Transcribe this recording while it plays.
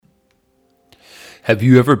Have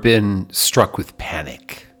you ever been struck with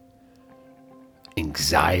panic,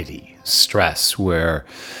 anxiety, stress, where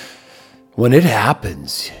when it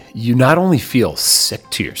happens, you not only feel sick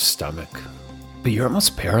to your stomach, but you're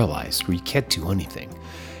almost paralyzed where you can't do anything?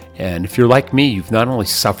 And if you're like me, you've not only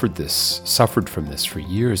suffered from this for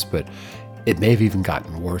years, but it may have even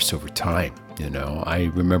gotten worse over time.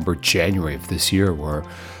 I remember January of this year where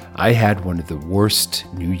I had one of the worst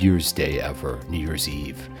New Year's Day ever, New Year's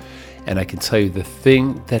Eve. And I can tell you the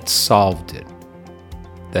thing that solved it,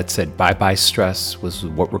 that said bye-bye stress, was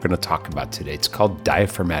what we're going to talk about today. It's called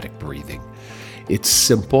diaphragmatic breathing. It's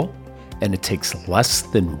simple, and it takes less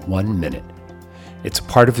than 1 minute. It's a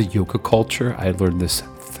part of the yoga culture. I learned this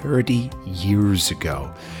 30 years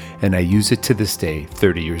ago, and I use it to this day,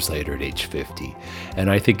 30 years later at age 50. And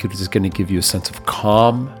I think it is going to give you a sense of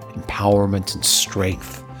calm, empowerment, and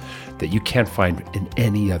strength that you can't find in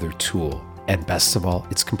any other tool. And best of all,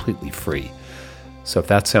 it's completely free. So if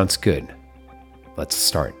that sounds good, let's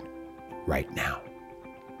start right now.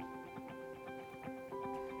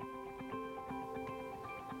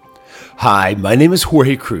 Hi, my name is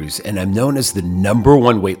Jorge Cruz, and I'm known as the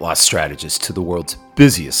 #1 weight loss strategist to the world's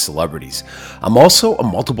busiest celebrities. I'm also a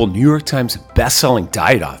multiple New York Times best-selling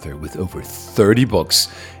diet author with over 30 books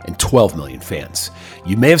and 12 million fans.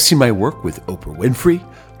 You may have seen my work with Oprah Winfrey,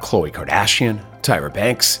 Khloe Kardashian, Tyra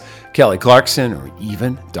Banks, Kelly Clarkson, or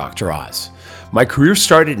even Dr. Oz. My career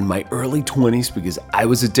started in my early 20s because I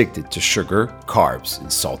was addicted to sugar, carbs,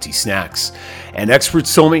 and salty snacks. And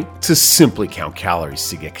experts told me to simply count calories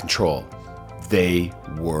to get control. They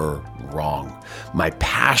were wrong. My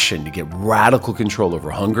passion to get radical control over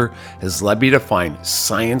hunger has led me to find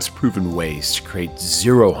science-proven ways to create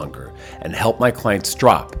zero hunger and help my clients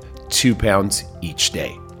drop 2 pounds each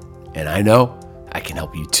day. And I know I can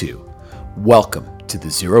help you too. Welcome to the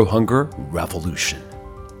Zero Hunger Revolution.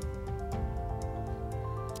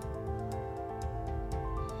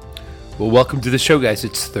 Well, welcome to the show, guys.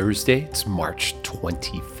 It's Thursday. It's March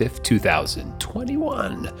 25th,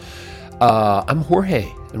 2021. I'm Jorge,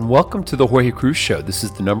 and welcome to the Jorge Cruz Show. This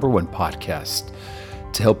is the #1 podcast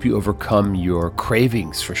to help you overcome your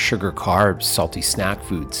cravings for sugar, carbs, salty snack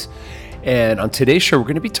foods. And on today's show, we're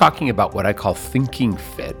going to be talking about what I call thinking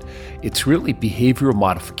fit. It's really behavioral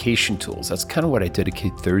modification tools. That's kind of what I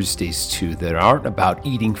dedicate Thursdays to, that aren't about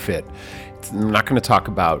eating fit. I'm not going to talk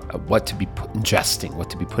about what to be ingesting,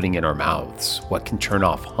 what to be putting in our mouths, what can turn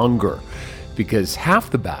off hunger, because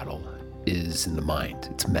half the battle is in the mind.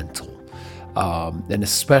 It's mental. And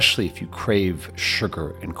especially if you crave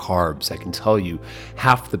sugar and carbs, I can tell you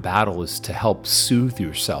half the battle is to help soothe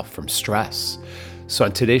yourself from stress. So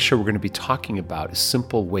on today's show, we're going to be talking about a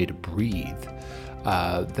simple way to breathe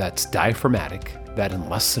that's diaphragmatic, that in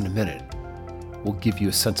less than a minute will give you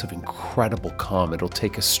a sense of incredible calm. It'll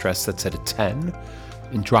take a stress that's at a 10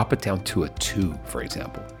 and drop it down to a 2, for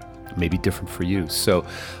example. Maybe different for you. So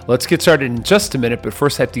let's get started in just a minute. But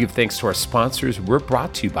first, I have to give thanks to our sponsors. We're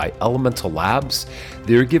brought to you by Elemental Labs.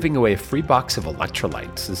 They're giving away a free box of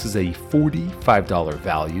electrolytes. This is a $45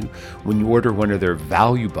 value when you order one of their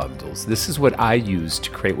value bundles. This is what I use to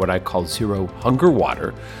create what I call Zero Hunger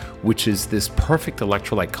Water, which is this perfect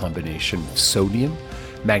electrolyte combination of sodium,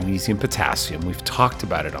 magnesium, potassium. We've talked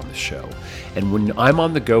about it on the show. And when I'm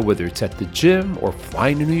on the go, whether it's at the gym or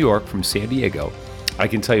flying to New York from San Diego, I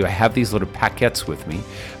can tell you I have these little packets with me.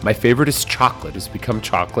 My favorite is chocolate. It's become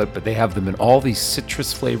chocolate, but they have them in all these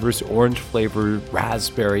citrus flavors, orange flavor,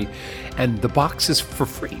 raspberry, and the box is for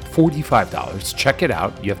free, $45. Check it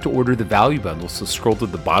out. You have to order the value bundle, so scroll to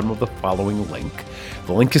the bottom of the following link.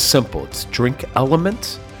 The link is simple. It's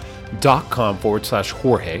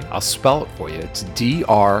drinkelement.com/Jorge. I'll spell it for you. It's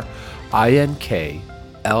DRINKL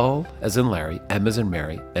as in Larry, M as in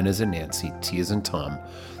Mary, N as in Nancy, T as in Tom,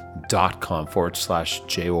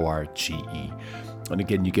 .com/JORGE. And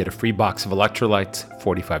again, you get a free box of electrolytes,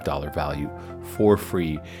 $45 value for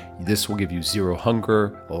free. This will give you zero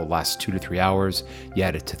hunger. It'll last 2 to 3 hours. You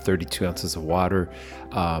add it to 32 ounces of water.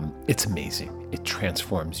 It's amazing. It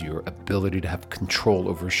transforms your ability to have control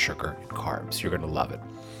over sugar and carbs. You're going to love it.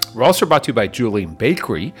 We're also brought to you by Julian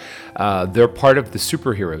Bakery. They're part of the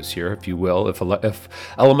superheroes here, if you will. If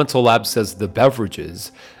Elemental Lab says the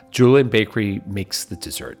beverages, Julian Bakery makes the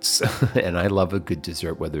desserts, and I love a good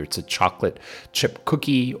dessert, whether it's a chocolate chip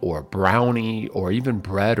cookie or a brownie or even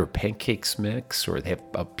bread or pancakes mix, or they have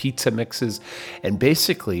pizza mixes. And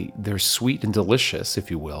basically, they're sweet and delicious,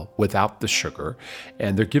 if you will, without the sugar.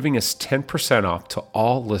 And they're giving us 10% off to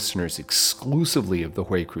all listeners exclusively of the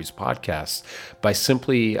Jorge Cruz podcast by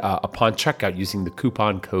simply, upon checkout, using the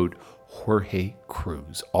coupon code Jorge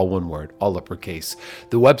Cruz, all one word, all uppercase.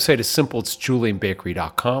 The website is simple. It's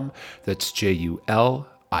julianbakery.com. That's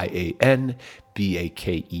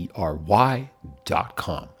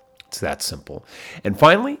JulianBakery.com. It's that simple. And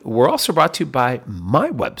finally, we're also brought to you by my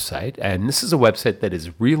website. And this is a website that is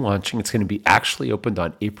relaunching. It's going to be actually opened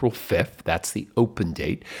on April 5th. That's the open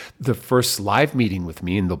date. The first live meeting with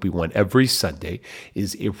me, and there'll be one every Sunday,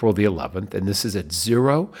 is April the 11th. And this is at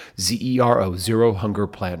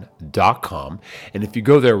ZeroHungerPlan.com. And if you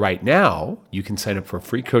go there right now, you can sign up for a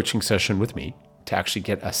free coaching session with me to actually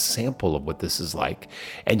get a sample of what this is like.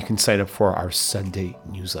 And you can sign up for our Sunday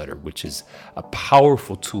newsletter, which is a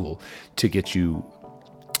powerful tool to get you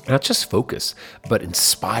not just focused, but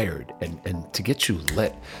inspired and to get you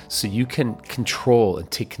lit so you can control and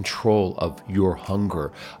take control of your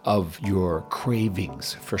hunger, of your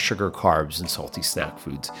cravings for sugar, carbs, and salty snack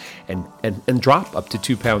foods, and drop up to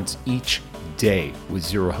 2 pounds each day with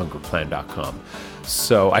ZeroHungerPlan.com.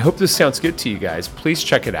 So I hope this sounds good to you guys. Please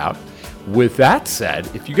check it out. With that said,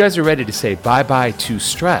 if you guys are ready to say bye-bye to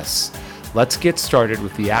stress, let's get started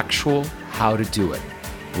with the actual how to do it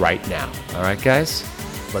right now. All right, guys?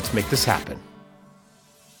 Let's make this happen.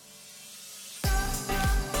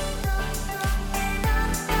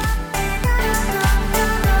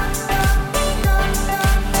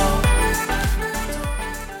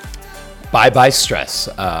 Bye-bye stress.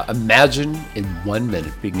 Imagine in 1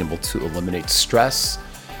 minute being able to eliminate stress.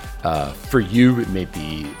 For you, it may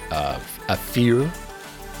be a fear,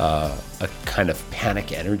 a kind of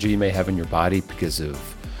panic energy you may have in your body because of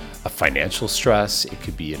a financial stress. It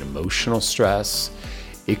could be an emotional stress.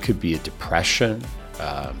 It could be a depression.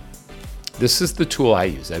 This is the tool I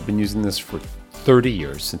use. I've been using this for 30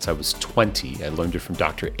 years, since I was 20. I learned it from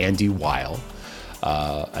Dr. Andy Weil,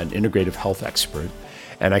 an integrative health expert.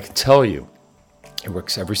 And I can tell you, it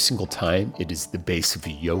works every single time. It is the base of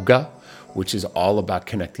yoga, which is all about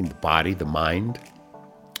connecting the body, the mind,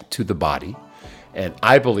 to the body. And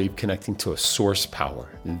I believe connecting to a source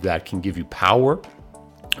power that can give you power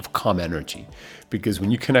of calm energy. Because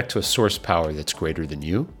when you connect to a source power that's greater than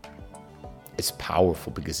you, it's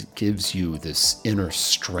powerful because it gives you this inner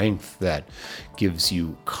strength that gives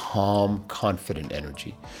you calm, confident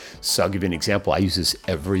energy. So I'll give you an example. I use this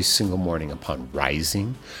every single morning upon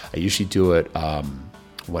rising. I usually do it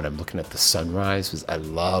when I'm looking at the sunrise, because I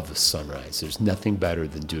love the sunrise. There's nothing better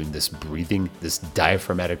than doing this breathing, this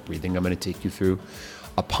diaphragmatic breathing I'm going to take you through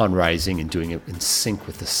upon rising and doing it in sync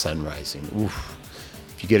with the sun rising. Oof.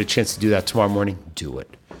 If you get a chance to do that tomorrow morning, do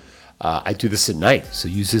it. I do this at night, so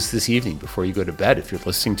use this evening before you go to bed. If you're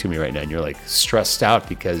listening to me right now and you're like stressed out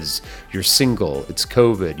because you're single, it's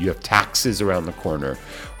COVID, you have taxes around the corner,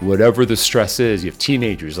 whatever the stress is, you have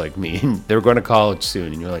teenagers like me, and they're going to college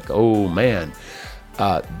soon, and you're like, oh man,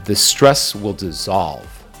 the stress will dissolve.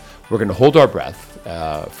 We're going to hold our breath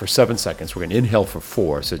for 7 seconds. We're going to inhale for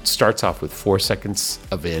 4. So it starts off with 4 seconds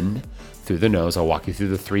of in through the nose. I'll walk you through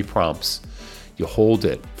the 3 prompts. You hold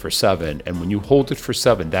it for 7. And when you hold it for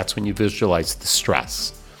 7, that's when you visualize the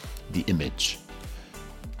stress, the image.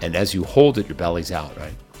 And as you hold it, your belly's out,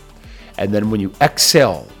 right? And then when you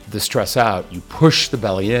exhale the stress out, you push the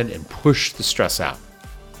belly in and push the stress out.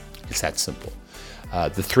 It's that simple.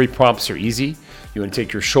 The 3 prompts are easy. You want to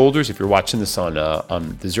take your shoulders. If you're watching this on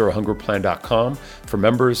the ZeroHungerPlan.com, for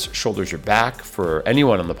members, shoulders are back. For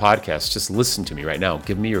anyone on the podcast, just listen to me right now.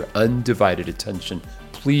 Give me your undivided attention,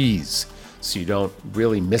 please, so you don't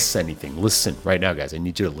really miss anything. Listen right now, guys. I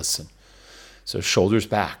need you to listen. So shoulders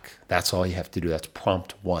back. That's all you have to do. That's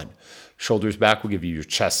prompt 1. Shoulders back will give you your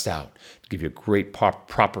chest out, give you a great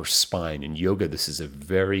proper spine. In yoga, this is a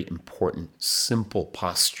very important, simple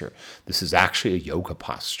posture. This is actually a yoga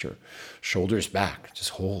posture. Shoulders back,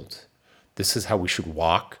 just hold. This is how we should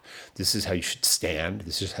walk. This is how you should stand.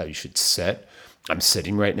 This is how you should sit. I'm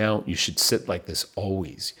sitting right now. You should sit like this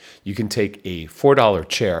always. You can take a $4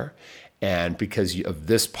 chair, and because of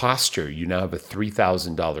this posture, you now have a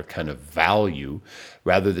 $3,000 kind of value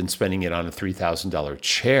rather than spending it on a $3,000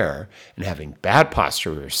 chair and having bad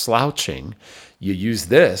posture or slouching. You use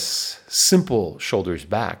this simple shoulders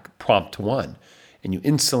back, prompt 1, and you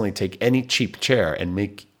instantly take any cheap chair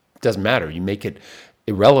and doesn't matter, you make it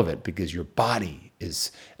irrelevant because your body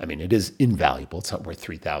is, it is invaluable. It's not worth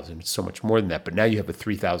 $3,000. It's so much more than that. But now you have a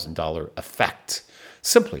 $3,000 effect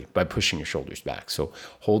simply by pushing your shoulders back. So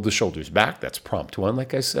hold the shoulders back. That's prompt 1,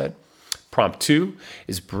 like I said. Prompt 2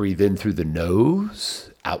 is breathe in through the nose,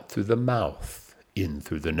 out through the mouth. In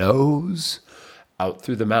through the nose, out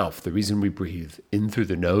through the mouth. The reason we breathe in through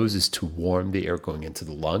the nose is to warm the air going into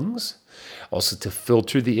the lungs, also to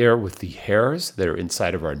filter the air with the hairs that are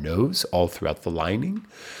inside of our nose all throughout the lining.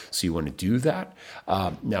 So you want to do that.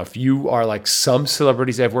 Now, if you are like some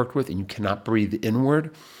celebrities I've worked with and you cannot breathe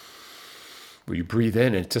inward, where you breathe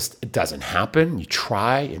in and it doesn't happen. You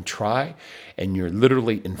try and you're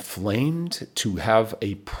literally inflamed. To have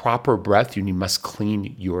a proper breath, you must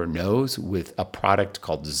clean your nose with a product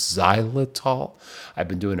called xylitol. I've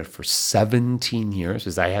been doing it for 17 years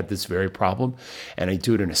because I had this very problem, and I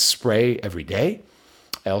do it in a spray every day.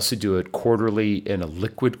 I also do it quarterly in a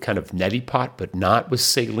liquid kind of neti pot, but not with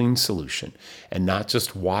saline solution and not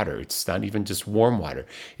just water. It's not even just warm water.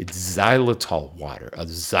 It's xylitol water, a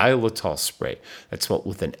xylitol spray. That's spelled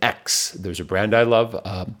with an X. There's a brand I love.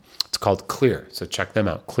 It's called Clear. So check them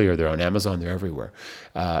out. Clear. They're on Amazon. They're everywhere.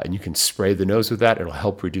 And you can spray the nose with that. It'll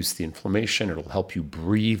help reduce the inflammation. It'll help you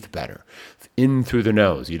breathe better in through the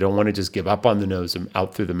nose. You don't want to just give up on the nose and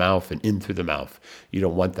out through the mouth and in through the mouth. You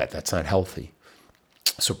don't want that. That's not healthy.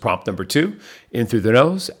 So prompt number 2, in through the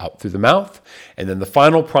nose, out through the mouth. And then the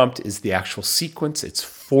final prompt is the actual sequence. It's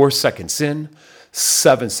 4 seconds in,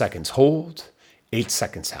 7 seconds hold, 8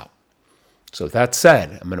 seconds out. So with that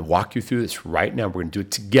said, I'm going to walk you through this right now. We're going to do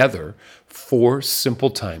it together 4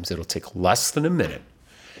 simple times. It'll take less than a minute.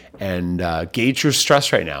 And gauge your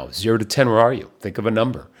stress right now. 0 to 10, where are you? Think of a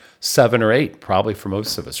number. 7 or 8, probably for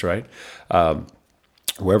most of us, right?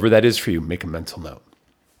 Wherever that is for you, make a mental note.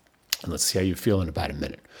 And let's see how you feel in about a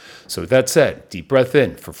minute. So with that said, deep breath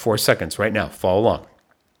in for 4 seconds right now. Follow along.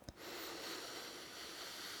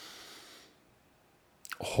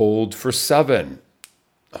 Hold for 7.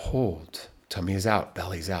 Hold. Tummy is out.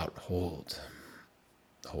 Belly's out. Hold.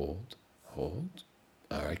 Hold. Hold.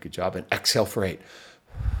 All right, good job. And exhale for 8.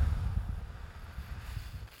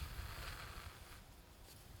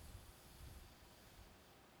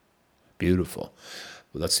 Beautiful.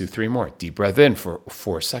 Well, let's do 3 more. Deep breath in for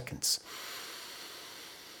 4 seconds.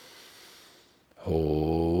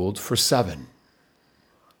 Hold for 7.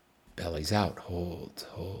 Belly's out. Hold,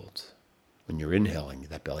 hold. When you're inhaling,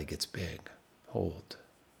 that belly gets big. Hold.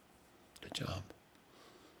 Good job.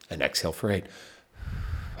 And exhale for 8.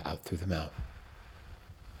 Out through the mouth.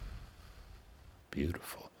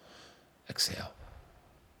 Beautiful. Exhale.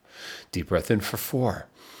 Deep breath in for 4.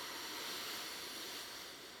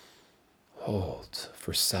 Hold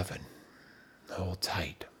for 7. Hold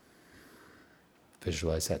tight.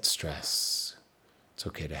 Visualize that stress. It's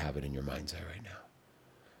okay to have it in your mind's eye right now.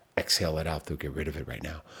 Exhale it out, though. Get rid of it right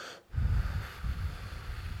now.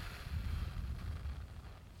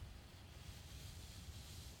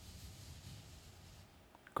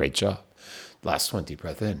 Great job. Last one, deep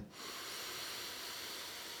breath in.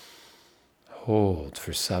 Hold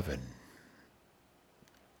for 7.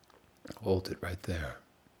 Hold it right there.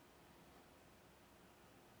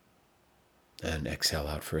 And exhale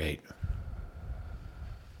out for 8.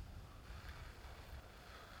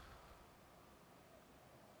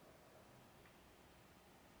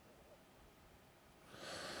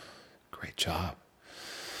 Great job.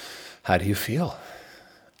 How do you feel?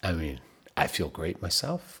 I mean, I feel great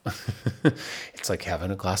myself. It's like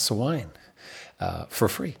having a glass of wine for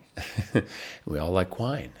free. We all like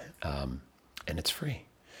wine, and it's free.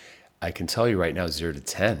 I can tell you right now, 0 to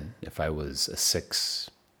 10, if I was a 6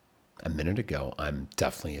 a minute ago, I'm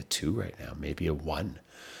definitely a 2 right now, maybe a 1.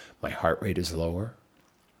 My heart rate is lower.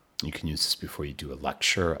 You can use this before you do a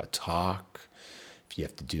lecture, a talk. If you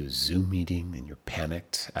have to do a Zoom meeting and you're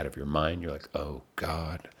panicked out of your mind, you're like, oh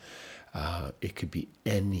God. It could be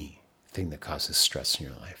anything that causes stress in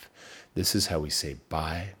your life. This is how we say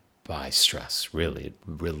bye stress. Really, it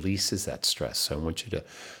releases that stress. So I want you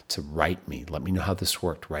to write me. Let me know how this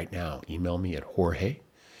worked right now. Email me at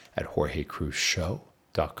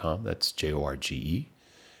jorge@jorgecruisshow.com. That's JORGE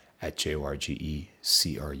at JORGECRUISE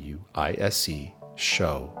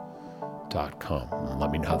show.com. And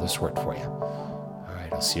let me know how this worked for you. All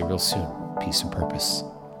right, I'll see you real soon. Peace and purpose.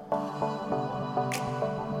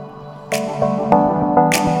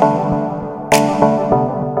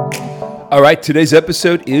 All right, today's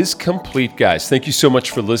episode is complete, guys. Thank you so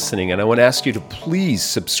much for listening. And I want to ask you to please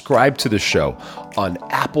subscribe to the show on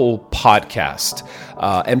Apple Podcast.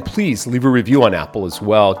 And please leave a review on Apple as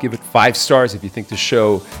well. Give it 5 stars if you think the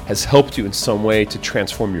show has helped you in some way to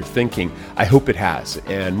transform your thinking. I hope it has.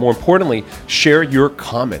 And more importantly, share your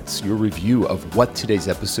comments, your review of what today's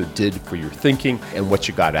episode did for your thinking and what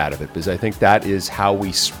you got out of it, because I think that is how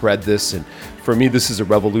we spread this. And for me, this is a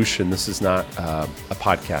revolution. This is not a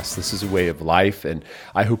podcast. This is a way of life. And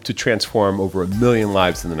I hope to transform over 1 million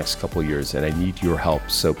lives in the next couple of years. And I need your help.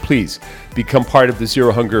 So please become part part of the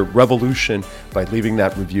Zero Hunger revolution by leaving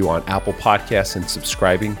that review on Apple Podcasts and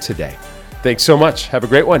subscribing today. Thanks so much. Have a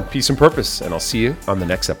great one. Peace and purpose, and I'll see you on the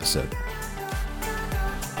next episode.